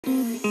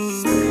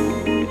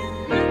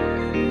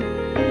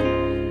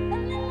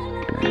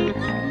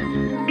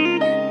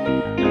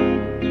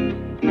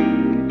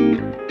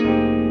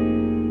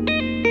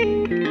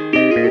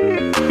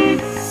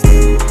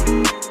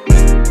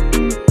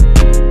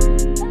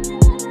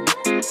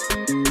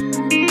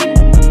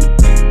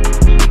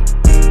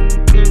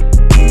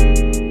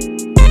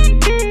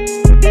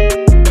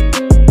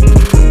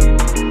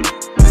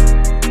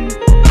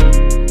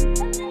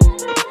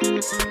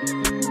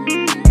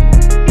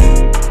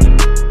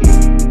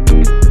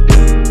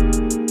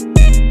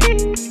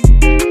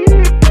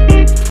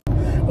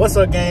What's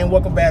up, gang?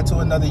 Welcome back to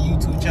another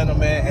YouTube channel,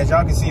 man. As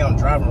y'all can see, I'm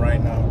driving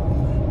right now,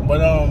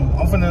 but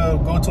I'm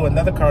gonna go to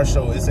another car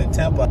show. It's in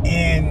Tampa,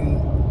 and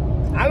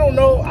I don't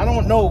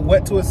know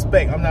what to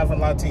expect. I'm not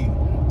gonna lie to you.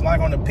 Like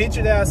on the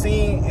picture that I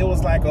seen, it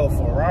was like a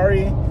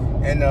Ferrari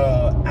and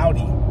a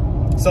Audi.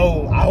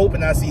 So I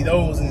hoping I see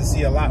those and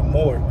see a lot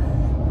more.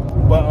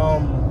 But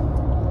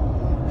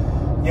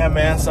yeah,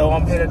 man. So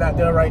I'm headed out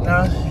there right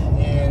now,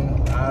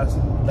 and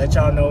I'll let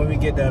y'all know when we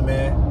get there,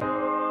 man.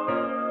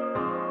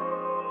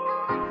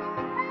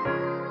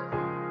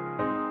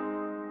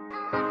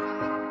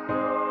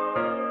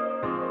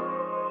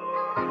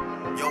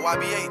 Yo,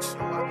 YBH.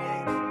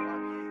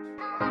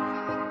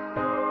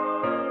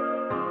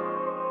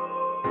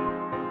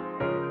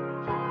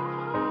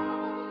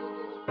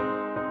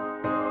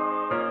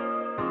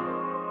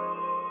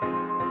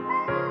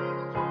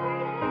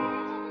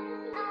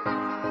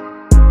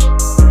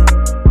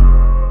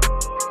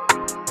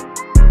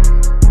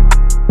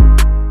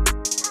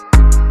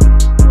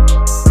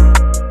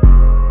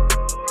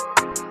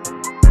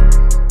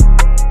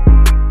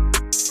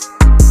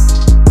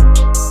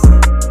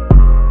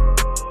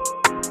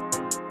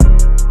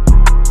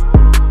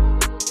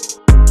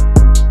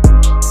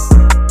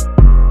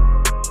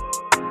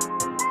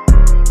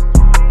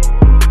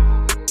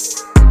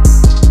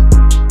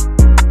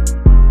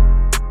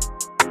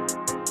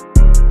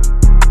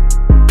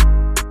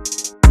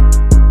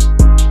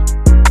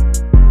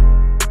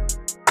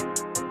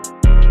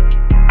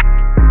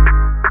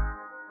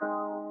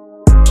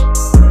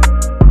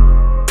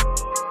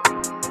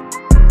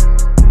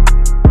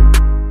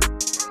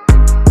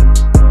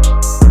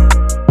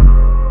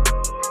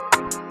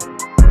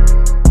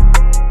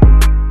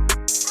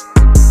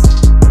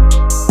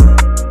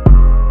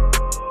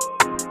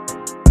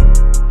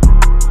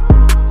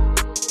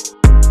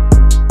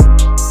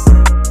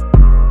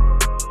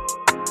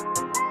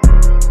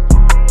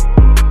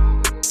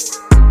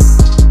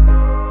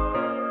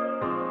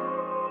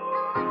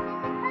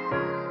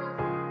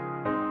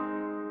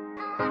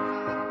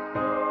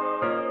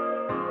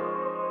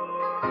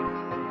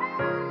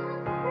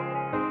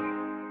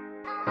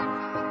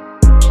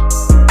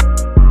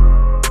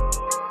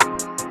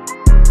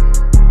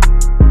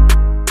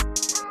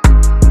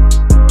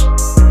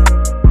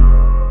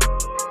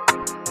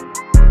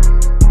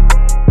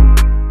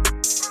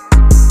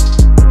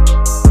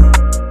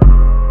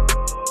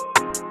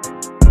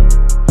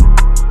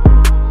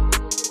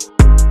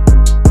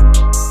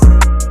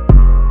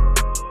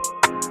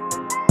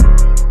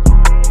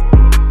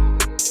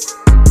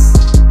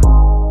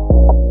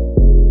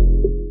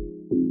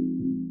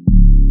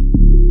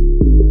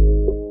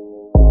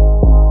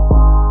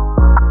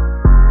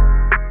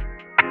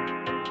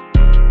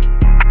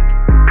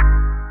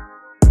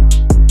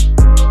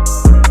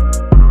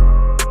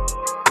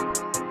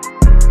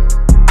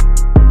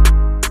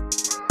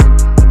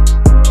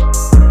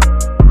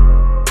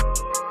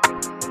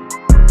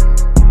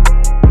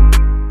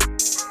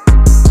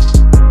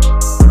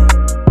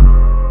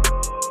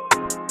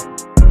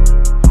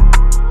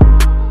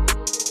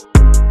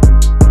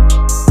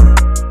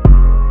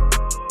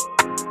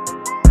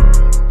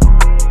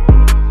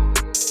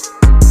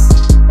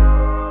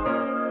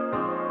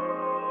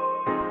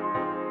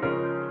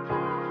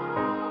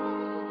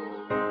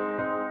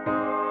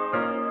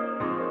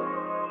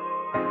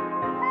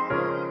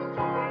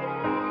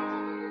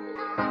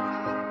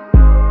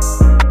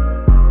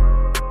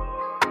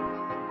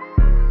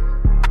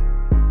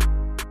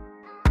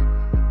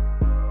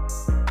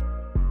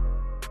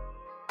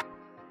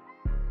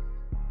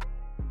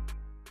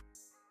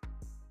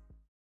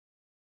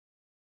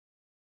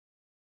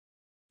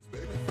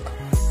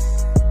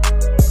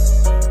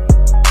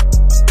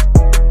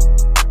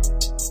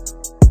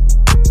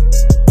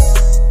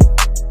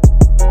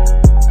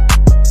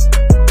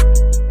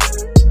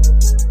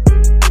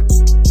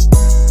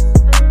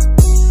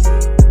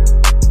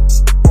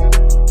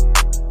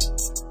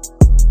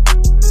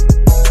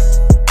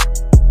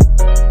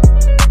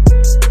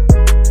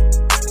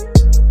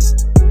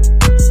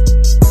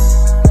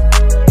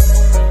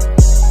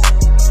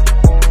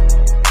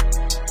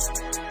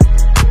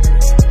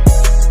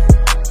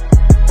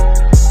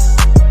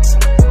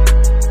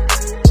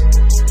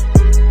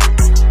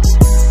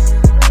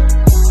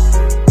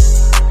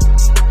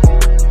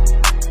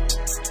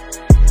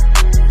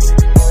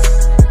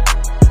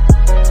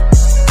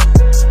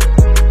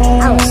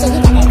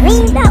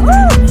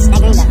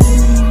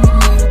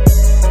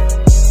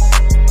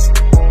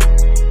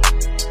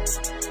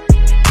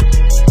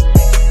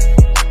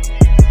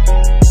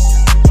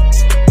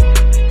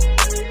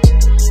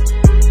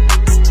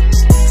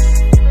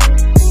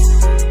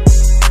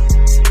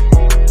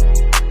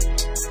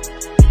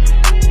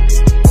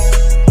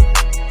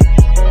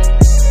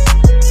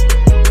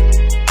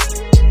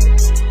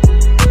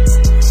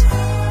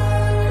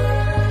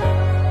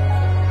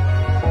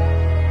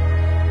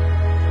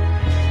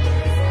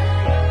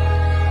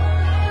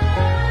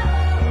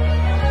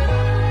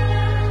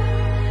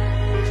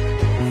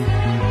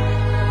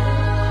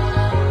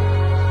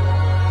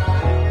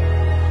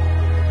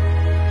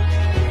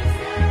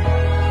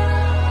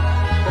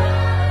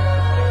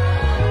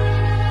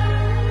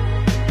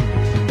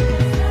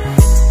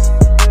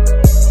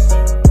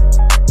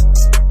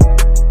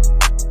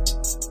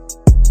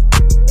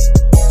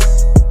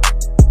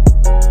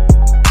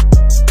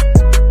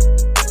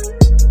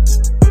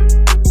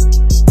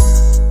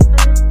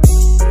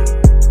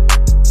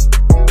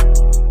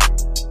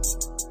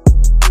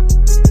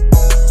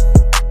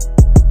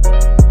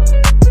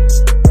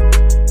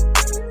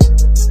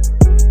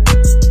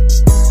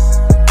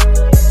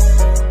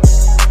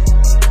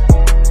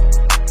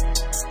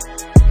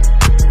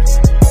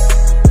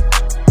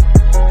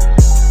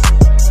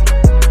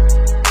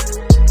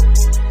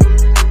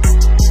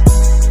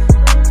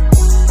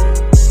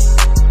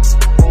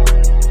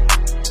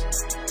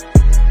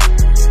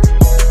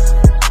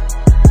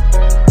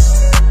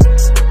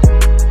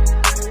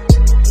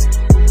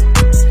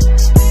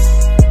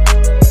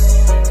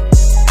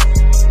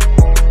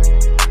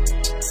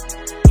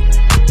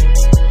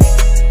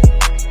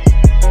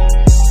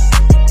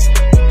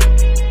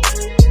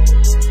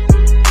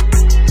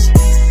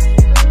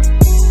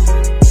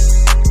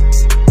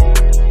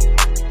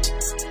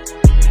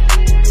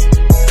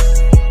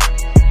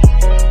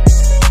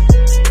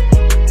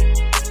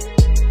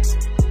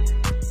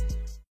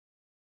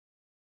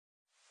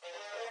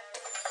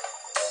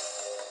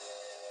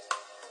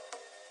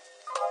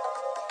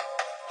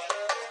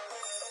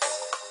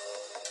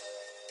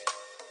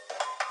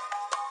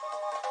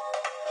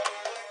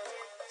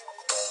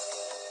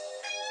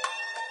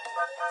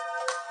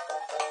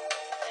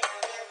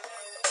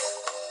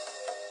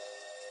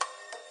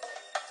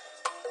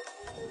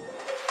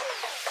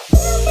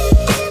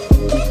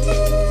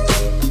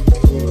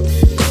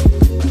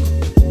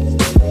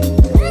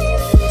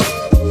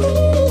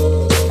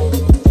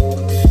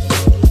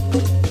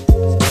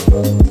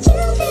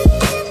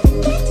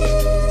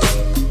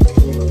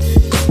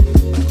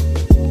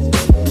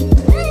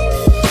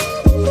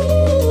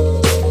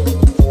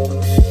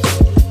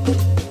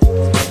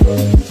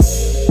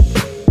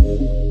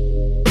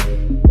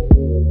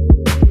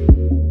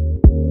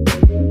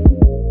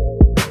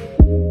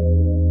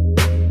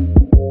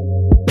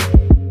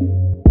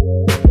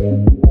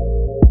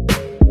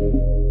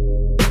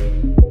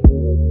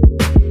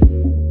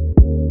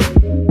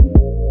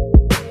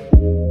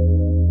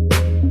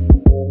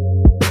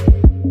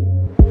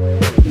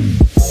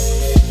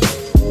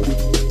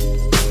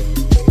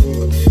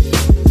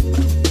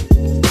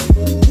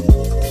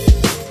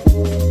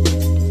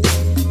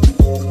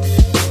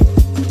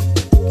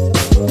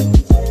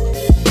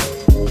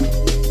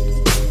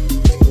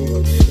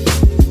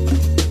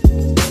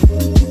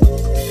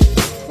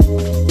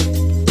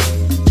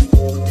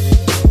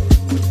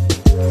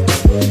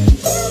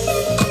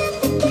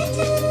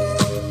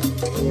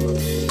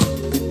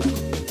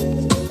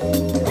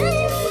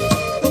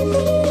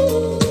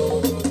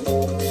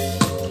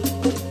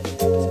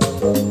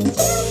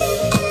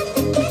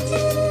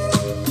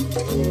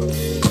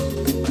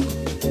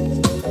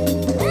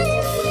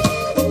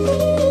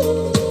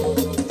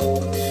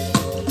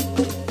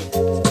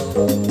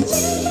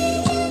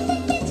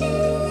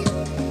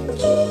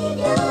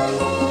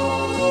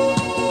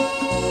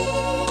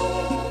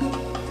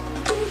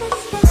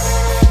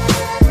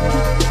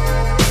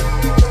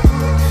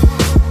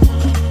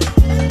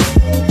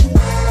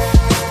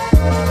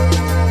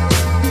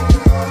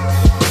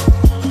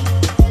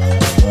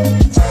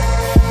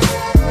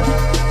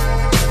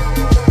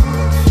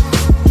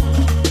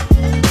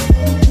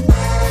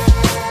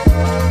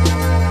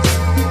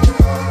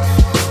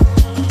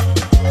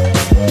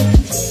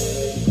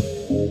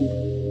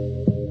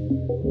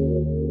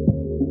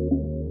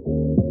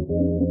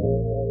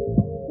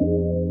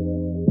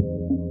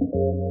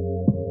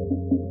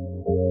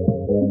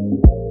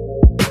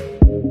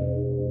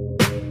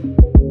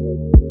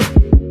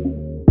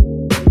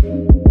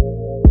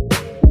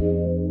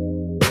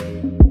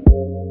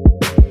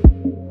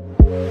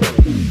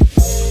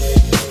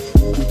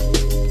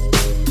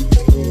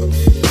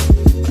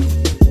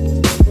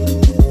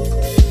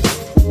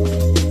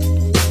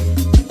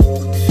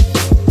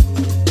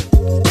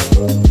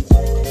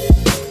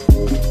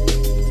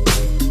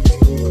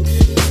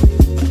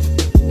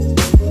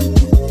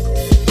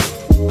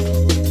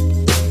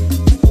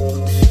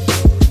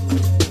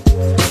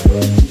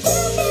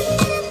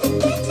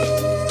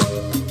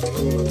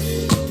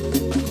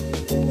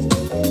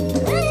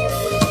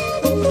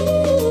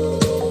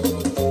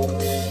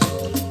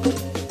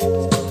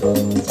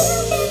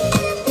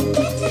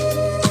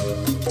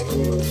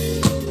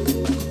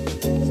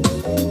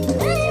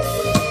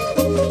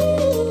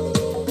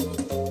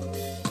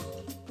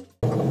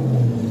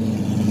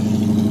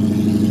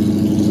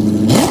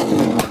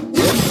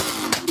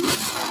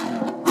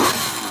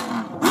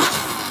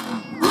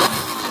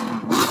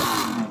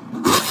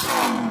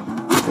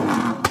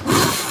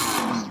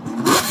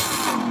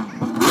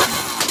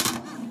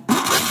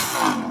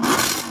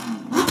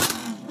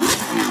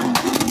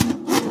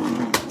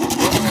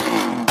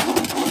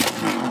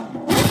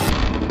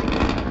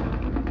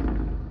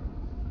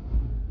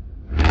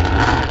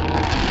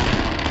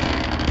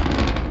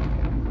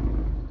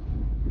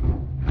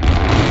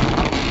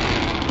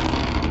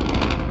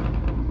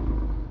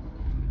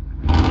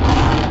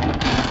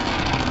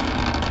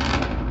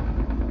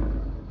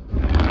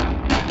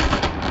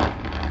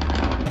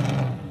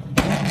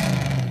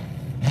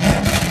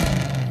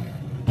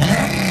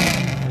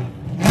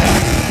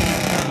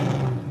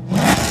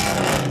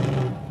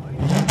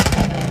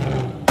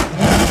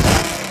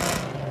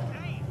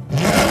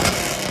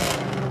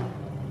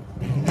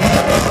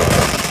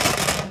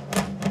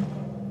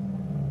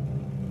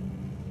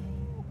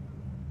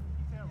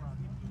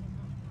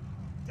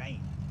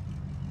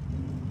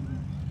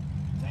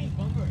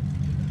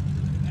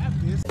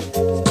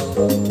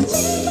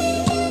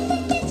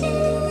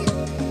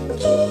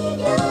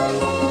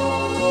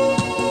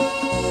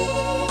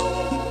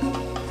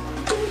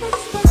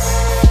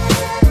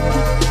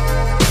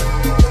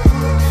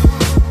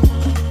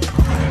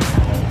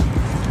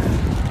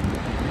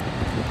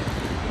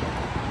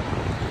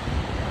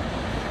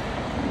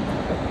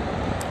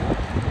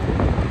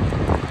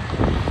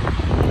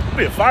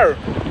 Be a fire.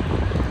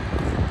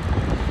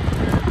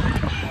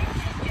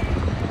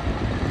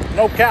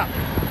 No cap.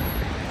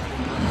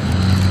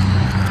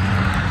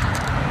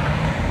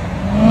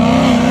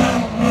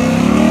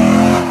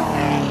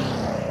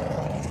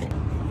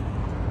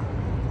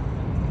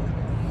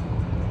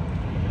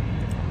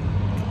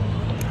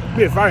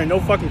 Be a fire, no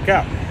fucking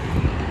cap.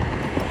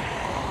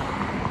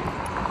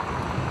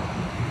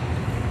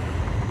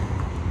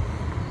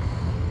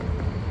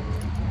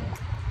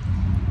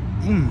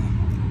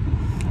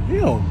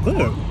 Ew,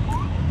 good.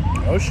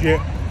 Oh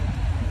shit.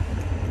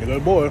 Get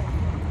little boy.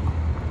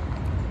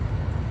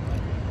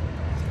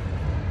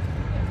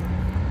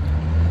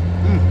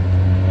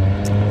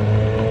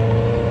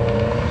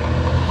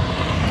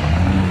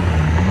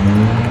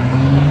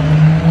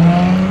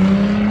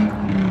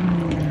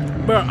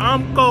 Bro,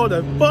 I'm cold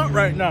as fuck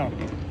right now.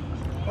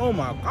 Oh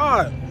my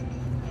god.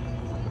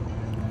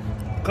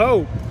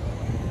 Cold.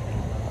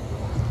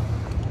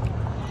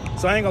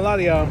 So I ain't gonna lie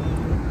to y'all.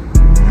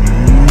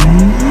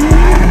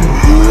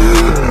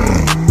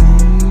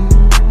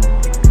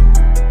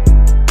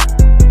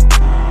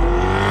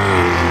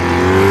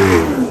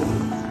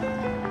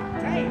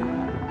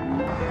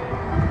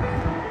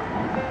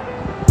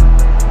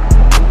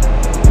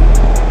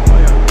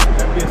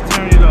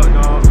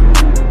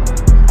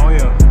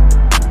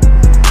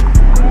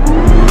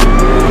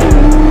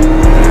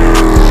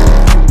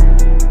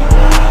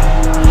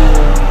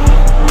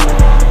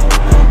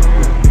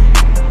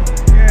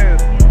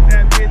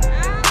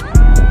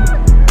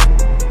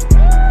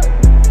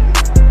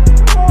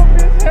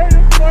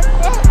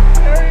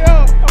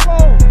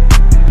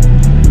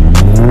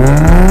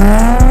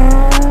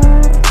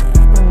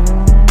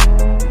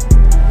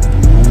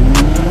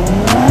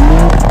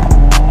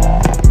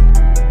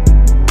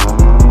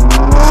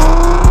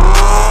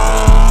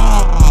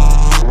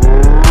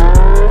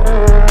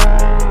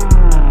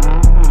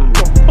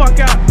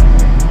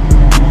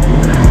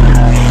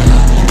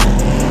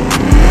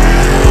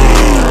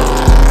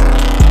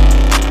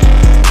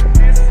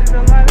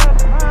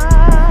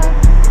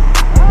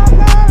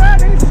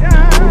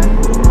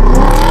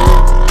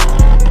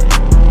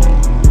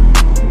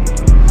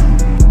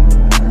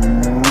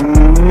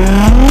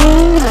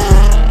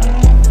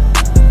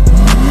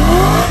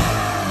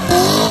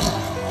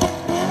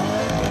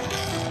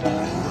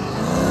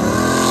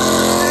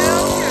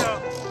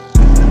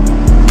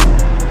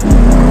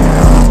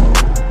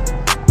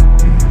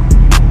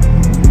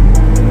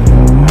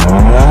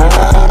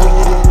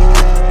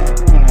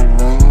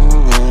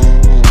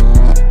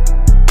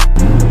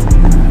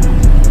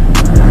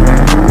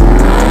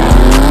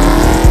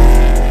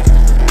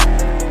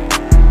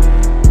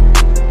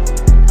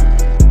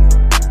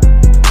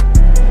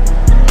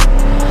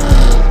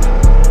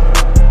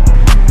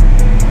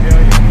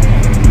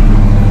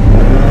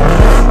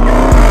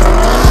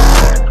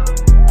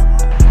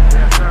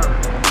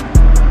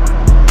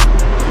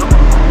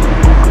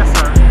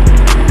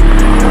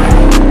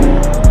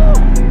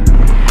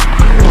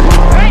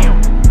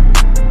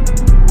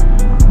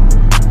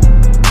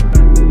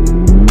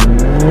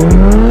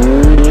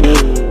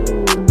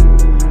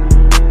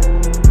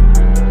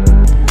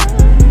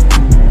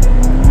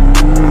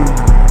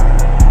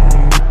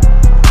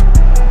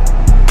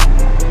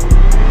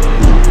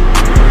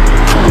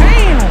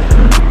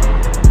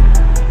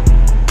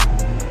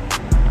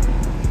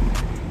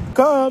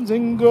 Comes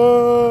and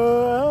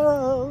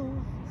goes.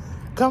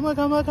 Come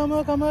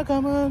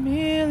a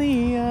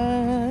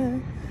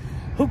million.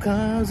 Who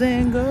comes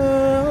and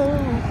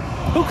goes?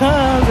 Who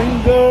comes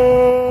and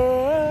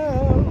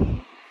goes?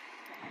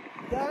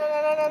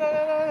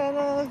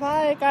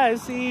 Like I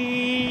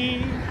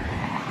see.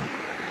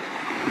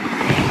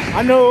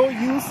 I know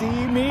you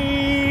see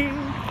me.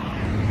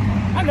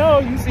 I know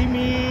you see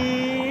me.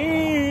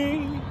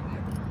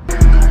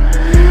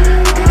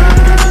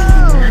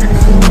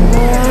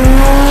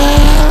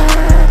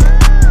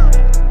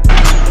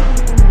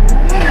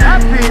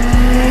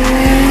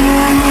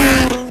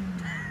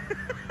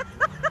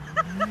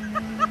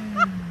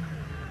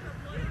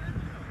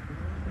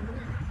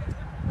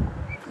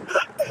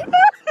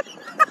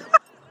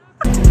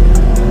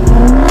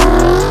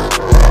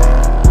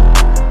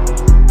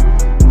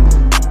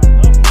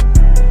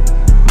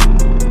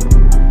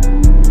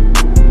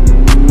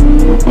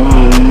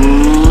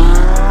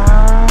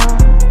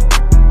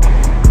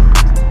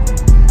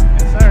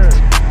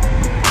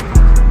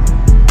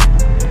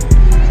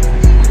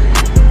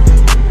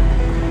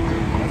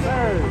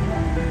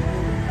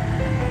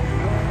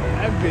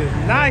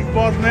 Nice,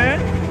 boss man.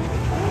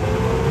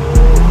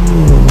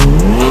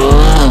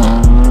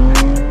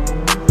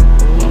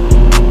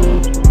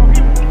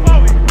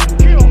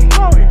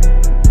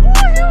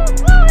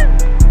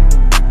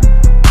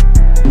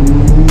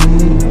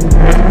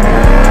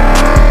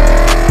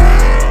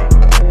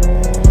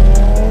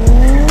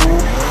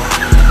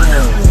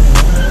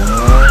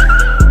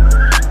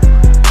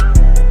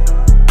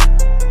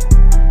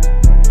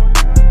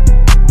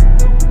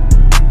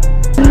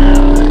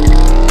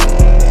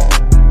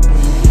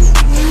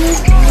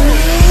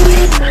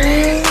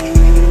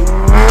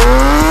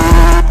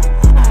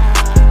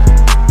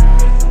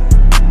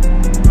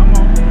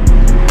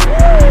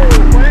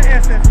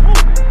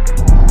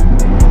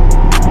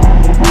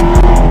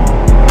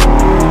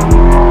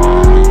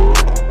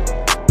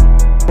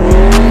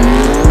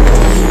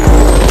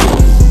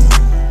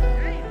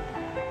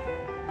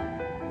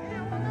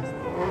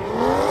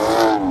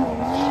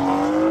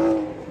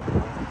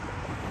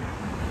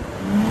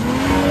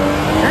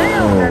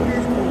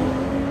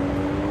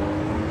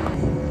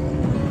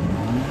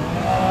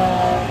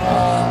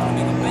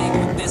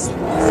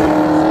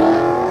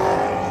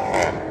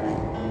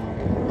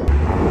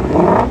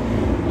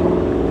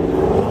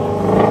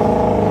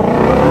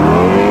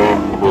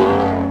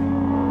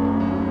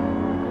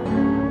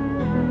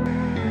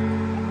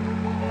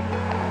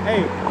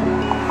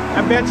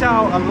 bet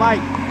y'all a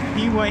like,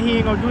 he ain't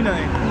gonna do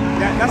nothing.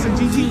 That's a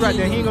GT right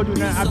there. He ain't gonna do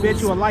nothing. I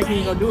bet you a like, he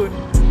ain't gonna do it.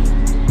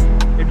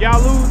 If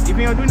y'all lose, if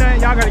he ain't gonna do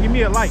nothing, y'all gotta give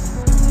me a like.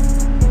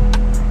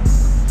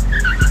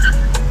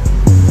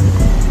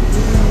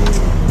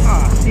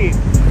 Ah, shit.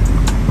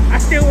 I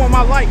still want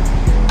my like.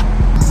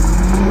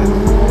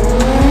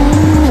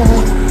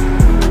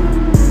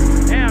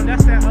 Damn,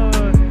 that's that,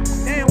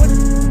 damn, what?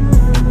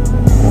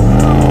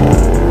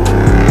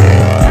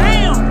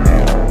 Damn!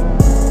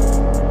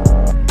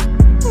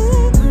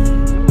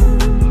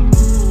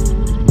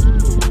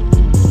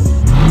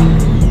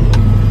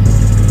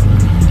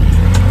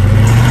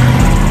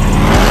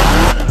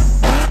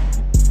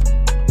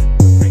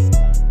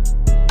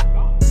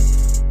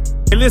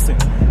 Hey, listen.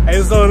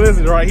 Hey, so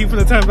listen, right? He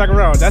finna turn back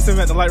around. That's him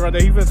at the light right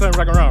there. He finna turn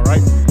back around,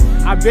 right?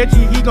 I bet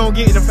you he gonna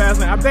get in the fast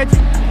lane. I bet you.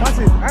 Watch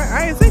this.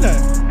 I ain't seen that.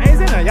 I ain't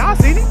seen that. Y'all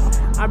seen it?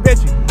 I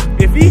bet you.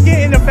 If he get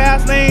in the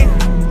fast lane,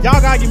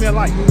 y'all gotta give me a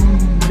like.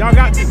 Y'all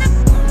got to.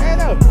 Hey,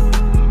 no.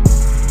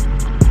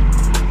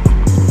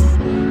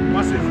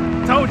 Watch this.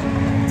 Told you.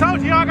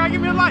 Told you. Y'all gotta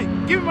give me a like.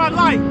 Give me my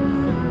like.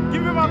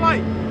 Give me my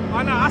like.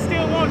 Why not? I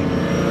still want it.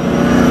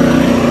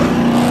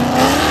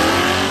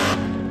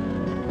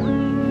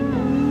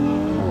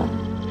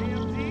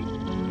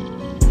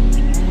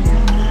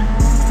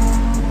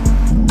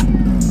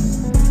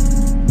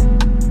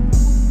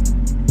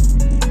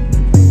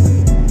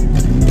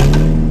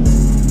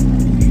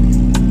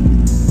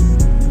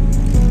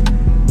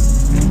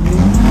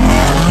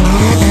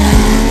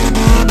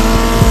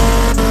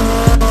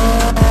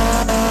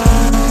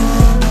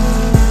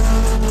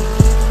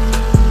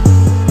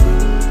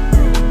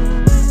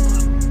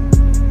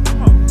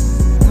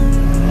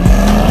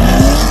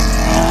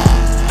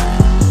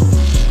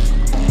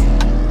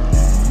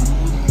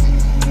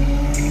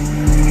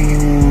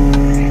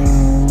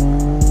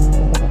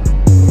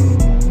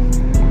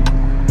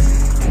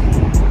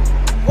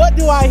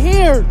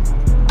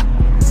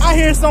 I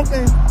hear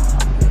something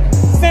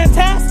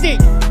fantastic,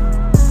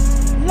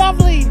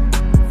 lovely,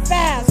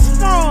 fast,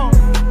 strong.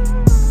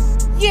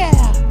 Yeah.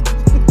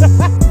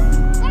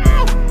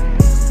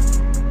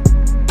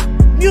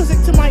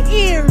 Music to my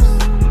ears.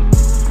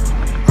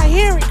 I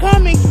hear it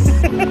coming.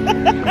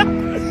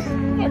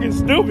 Fucking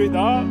stupid,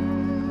 dog. I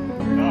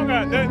don't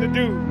got nothing to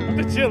do. I'm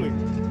just chilling.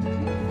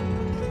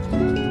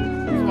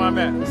 Here's where I'm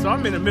at. So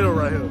I'm in the middle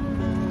right here.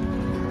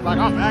 Like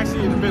I'm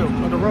actually in the middle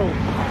of the road.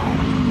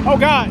 Oh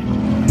God.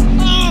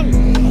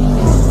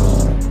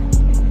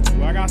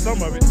 Well, I got some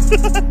of it.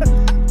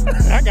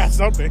 I got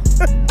something.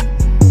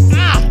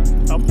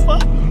 I'm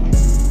fucked.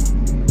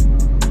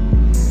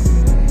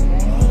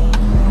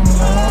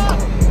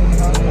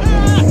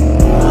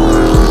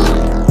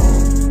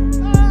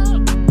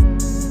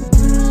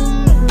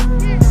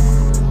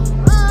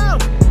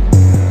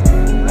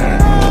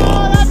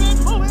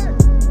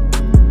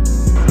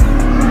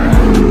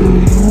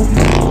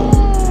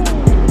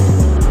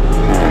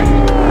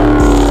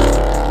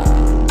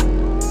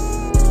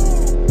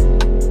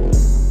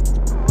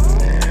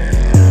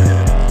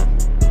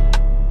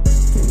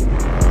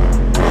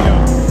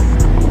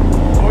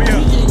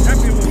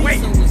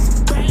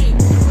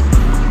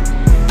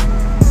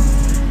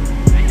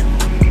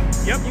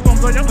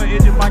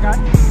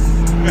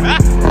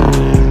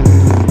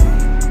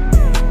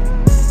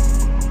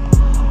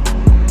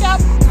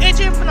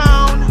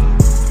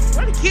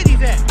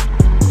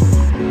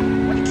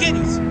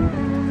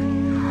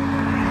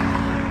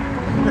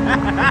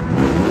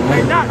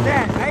 Hey, not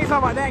that. I ain't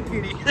talking about that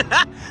kitty.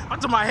 I'm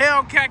talking about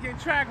Hellcat and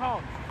track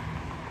hawk.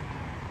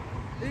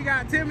 You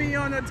got Timmy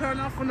on the turn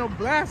off for no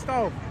blast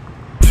off.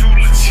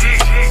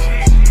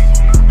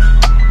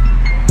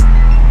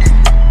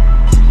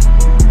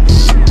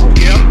 Oh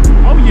yeah.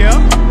 Oh yeah.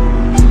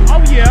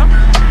 Oh yeah.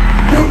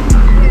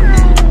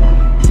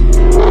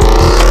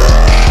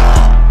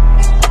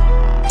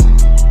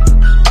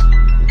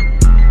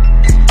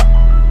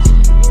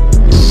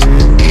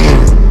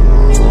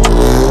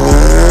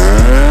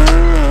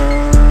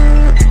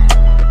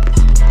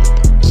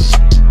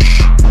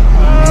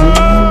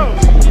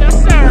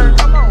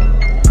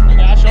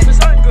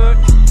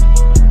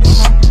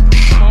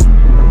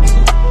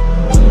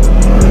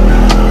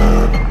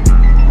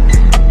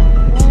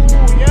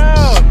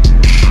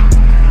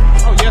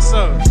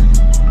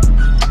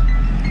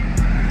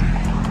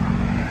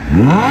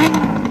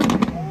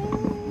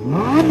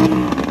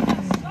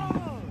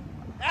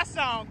 That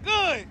sound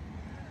good.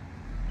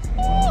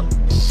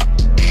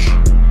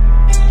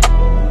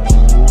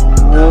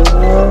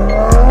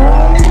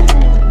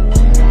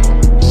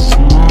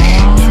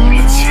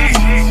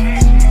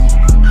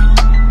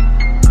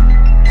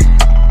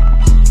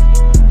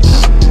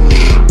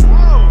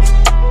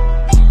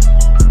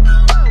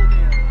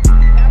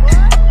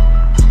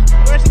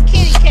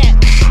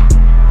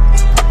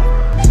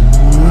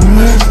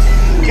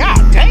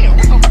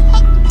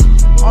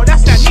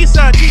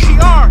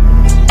 GTR.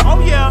 Oh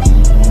yeah.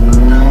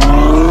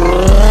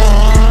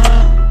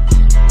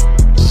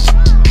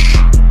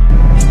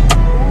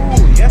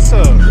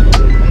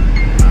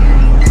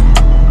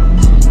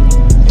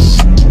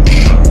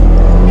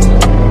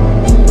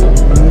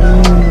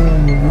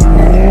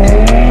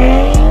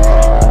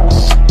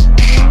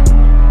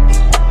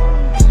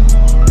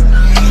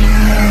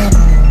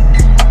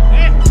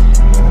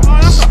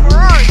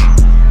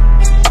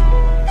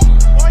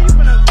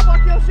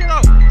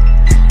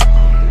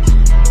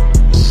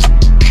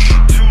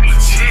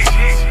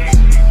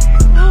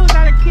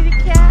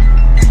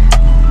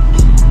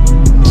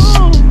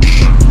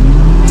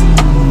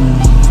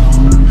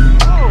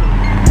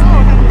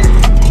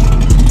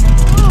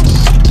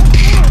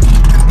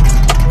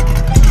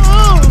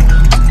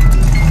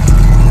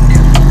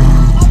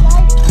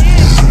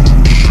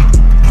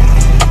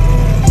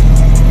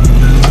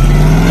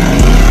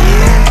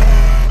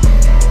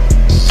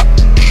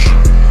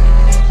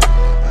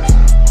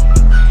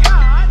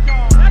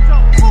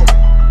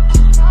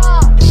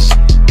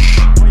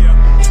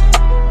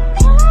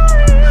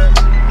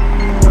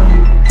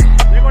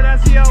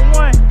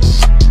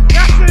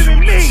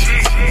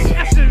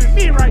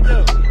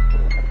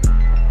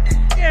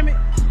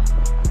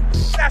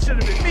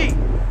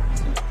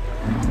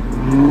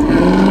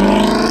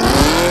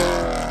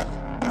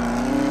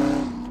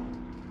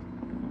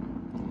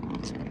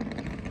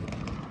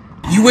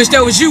 wish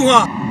that was you,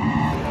 huh?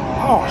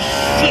 Oh,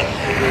 shit.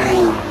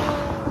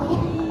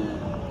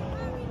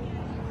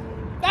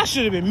 That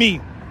should have been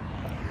me.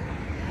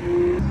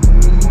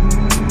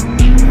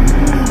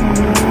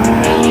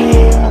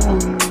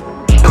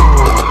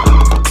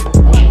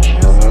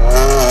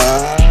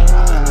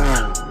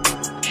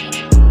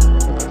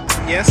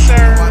 Yes,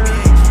 sir.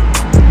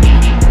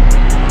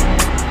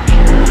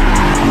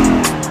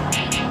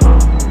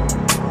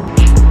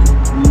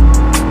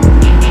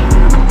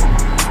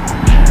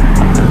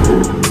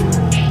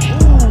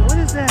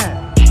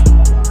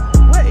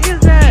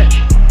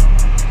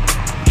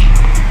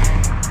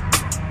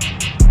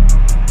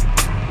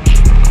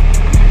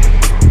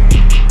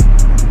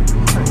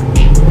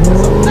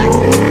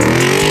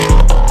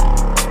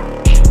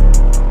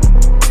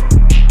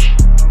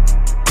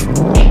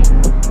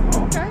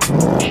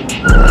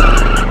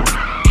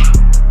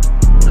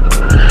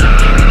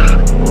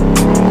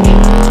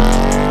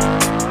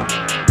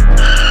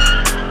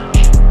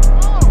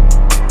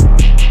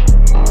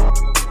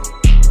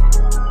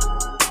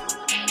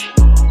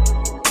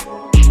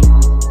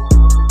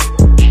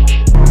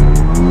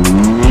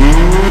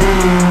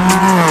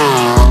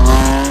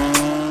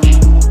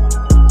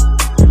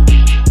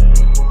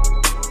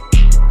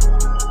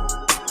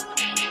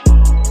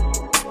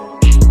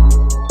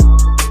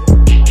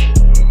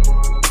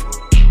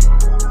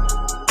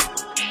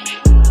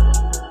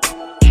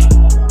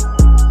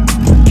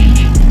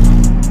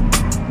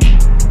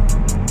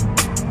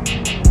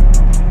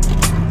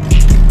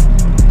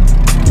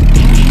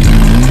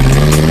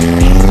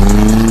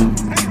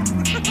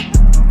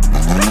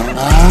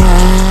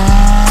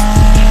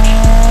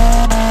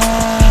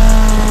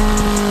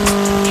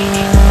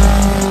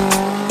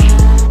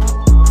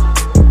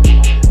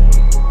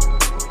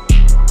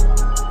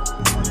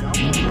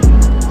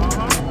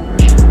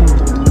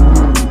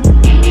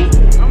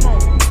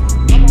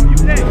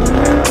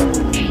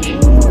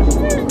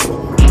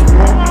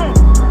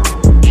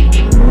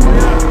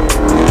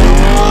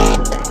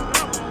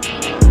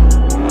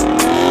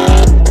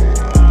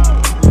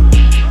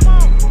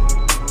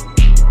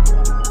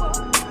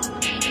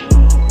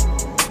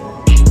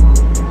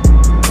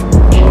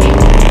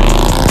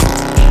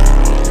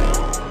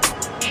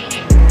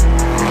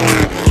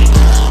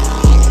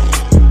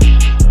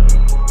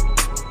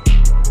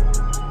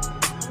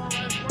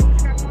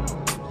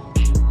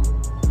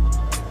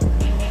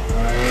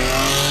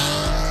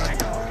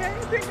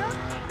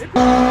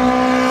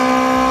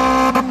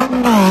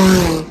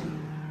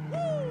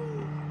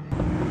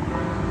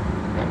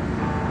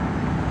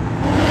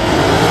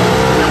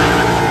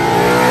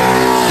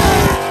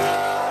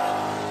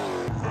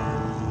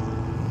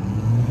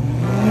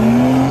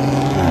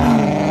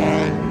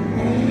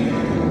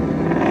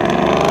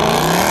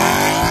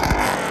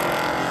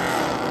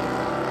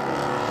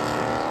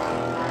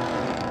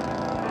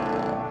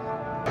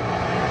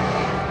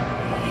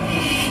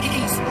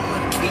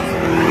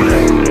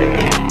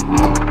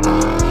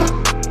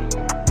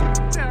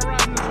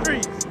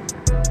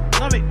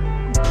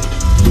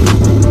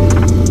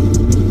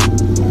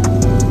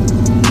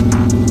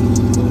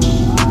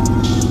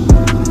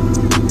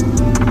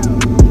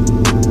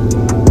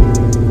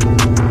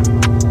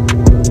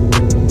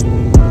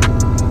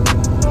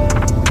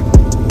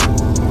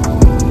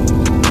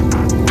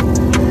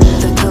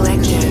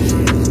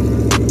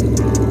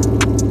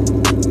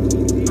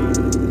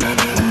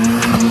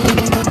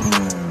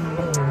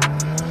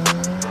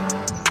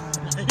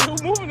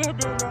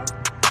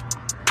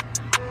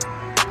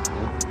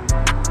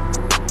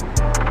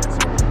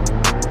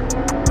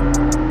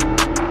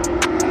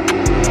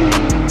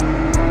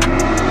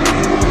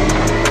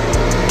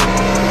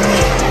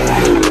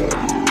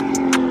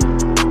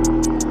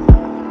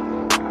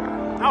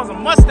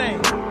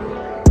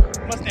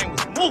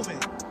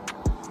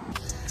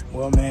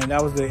 Well, man,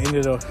 that was the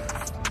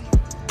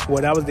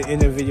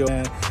end of the video,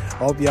 man. I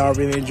hope y'all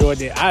really enjoyed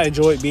it. I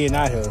enjoyed being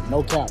out here,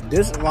 no cap.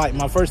 This is like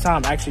my first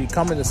time actually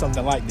coming to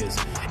something like this,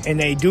 and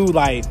they do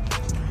like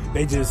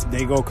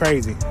they go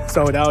crazy.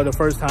 So that was the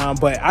first time,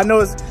 but I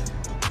know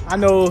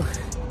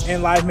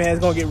in life, man, it's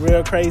gonna get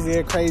real crazy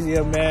and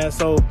crazier, man.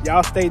 So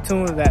y'all stay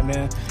tuned to that,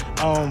 man.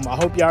 I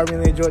hope y'all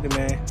really enjoyed it,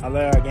 man. I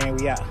love our gang.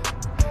 We out.